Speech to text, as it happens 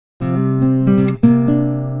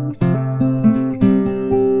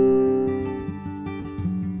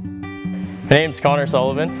My name's Clint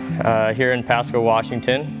Sullivan, here in Pasco,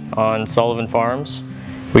 Washington on Sullivan Farms.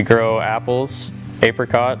 We grow apples,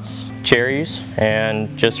 apricots, cherries,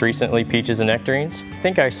 and just recently peaches and nectarines. I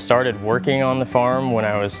think I started working on the farm when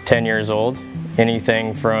I was 10 years old.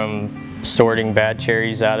 Anything from sorting bad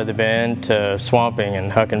cherries out of the bin to swamping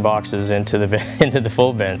and hucking boxes into the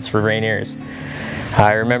full bins for Rainiers.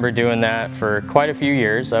 I remember doing that for quite a few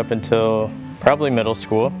years up until probably middle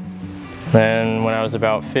school. Then when I was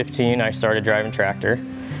about 15, I started driving tractor.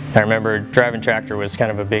 I remember driving tractor was kind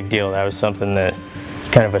of a big deal. That was something that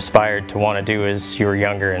you kind of aspired to want to do as you were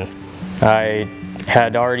younger. And I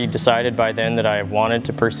had already decided by then that I wanted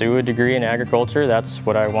to pursue a degree in agriculture. That's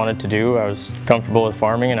what I wanted to do. I was comfortable with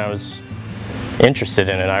farming and I was interested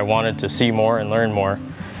in it. I wanted to see more and learn more.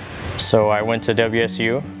 So I went to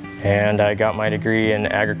WSU and I got my degree in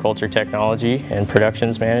agriculture technology and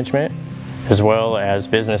productions management, as well as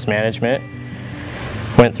business management.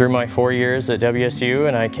 Went through my 4 years at WSU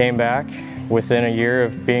and I came back. Within a year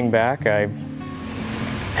of being back, I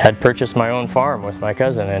had purchased my own farm with my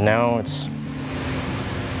cousin, and now it's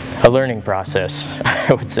a learning process,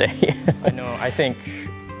 I would say. I think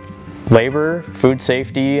labor, food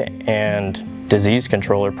safety, and disease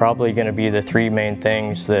control are probably going to be the three main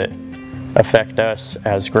things that affect us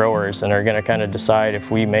as growers and are going to kind of decide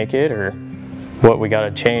if we make it or what we got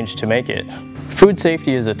to change to make it. Food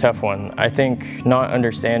safety is a tough one. I think not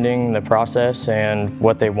understanding the process and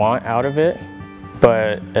what they want out of it,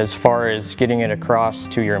 but as far as getting it across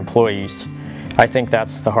to your employees, I think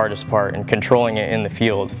that's the hardest part, and controlling it in the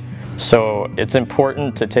field. So it's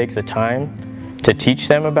important to take the time to teach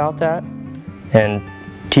them about that and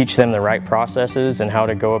teach them the right processes and how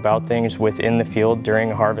to go about things within the field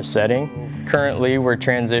during a harvest setting. Currently, we're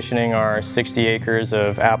transitioning our 60 acres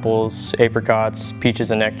of apples, apricots, peaches,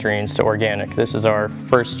 and nectarines to organic. This is our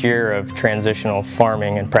first year of transitional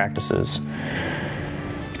farming and practices.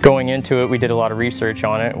 Going into it, we did a lot of research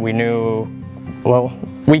on it. We knew, well,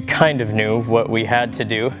 we kind of knew what we had to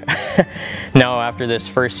do. Now, after this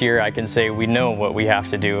first year, I can say we know what we have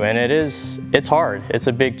to do, and it's hard. It's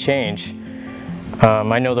a big change.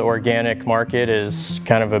 I know the organic market is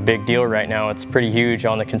kind of a big deal right now. It's pretty huge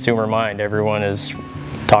on the consumer mind. Everyone is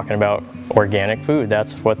talking about organic food.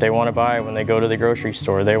 That's what they want to buy when they go to the grocery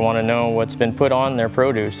store. They want to know what's been put on their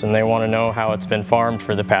produce, and they want to know how it's been farmed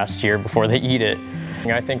for the past year before they eat it.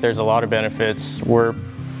 I think there's a lot of benefits. Well,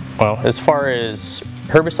 as far as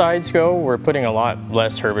herbicides go, we're putting a lot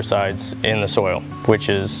less herbicides in the soil, which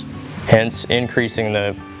is hence increasing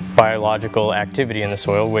the biological activity in the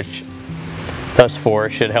soil, which thus far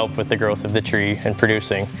should help with the growth of the tree and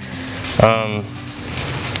producing.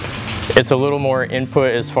 It's a little more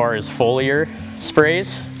input as far as foliar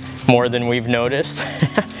sprays, more than we've noticed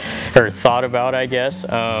or thought about, I guess.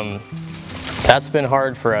 That's been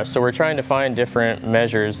hard for us, so we're trying to find different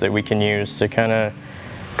measures that we can use to kind of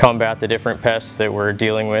combat the different pests that we're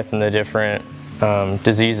dealing with and the different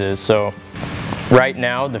diseases. So right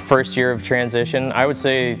now, the first year of transition, I would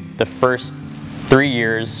say the first 3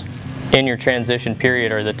 years in your transition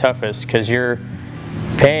period are the toughest, because you're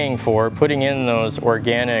paying for putting in those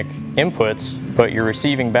organic inputs, but you're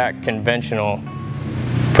receiving back conventional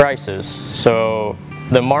prices. So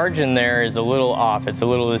the margin there is a little off. It's a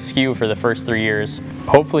little askew for the first 3 years.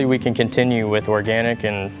 Hopefully we can continue with organic,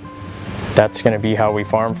 and that's going to be how we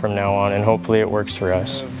farm from now on, and hopefully it works for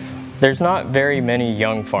us. There's not very many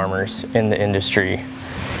young farmers in the industry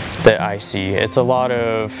that I see. It's a lot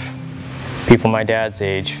of people my dad's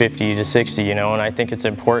age, 50 to 60, and I think it's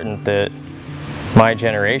important that my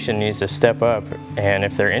generation needs to step up, and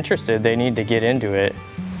if they're interested, they need to get into it.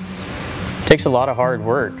 It takes a lot of hard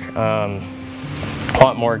work. A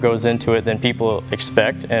lot more goes into it than people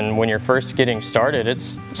expect, and when you're first getting started,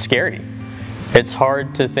 it's scary. It's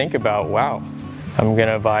hard to think about, wow, I'm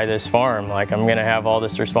gonna buy this farm, like I'm gonna have all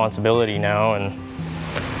this responsibility now, and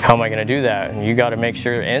how am I gonna do that? And you gotta make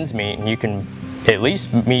sure it ends meet, and you can at least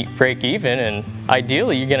break even, and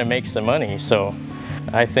ideally you're gonna make some money. So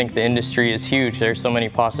I think the industry is huge. There's so many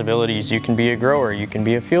possibilities. You can be a grower, you can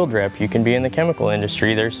be a field rep, you can be in the chemical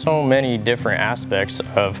industry. There's so many different aspects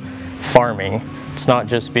of farming. It's not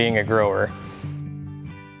just being a grower.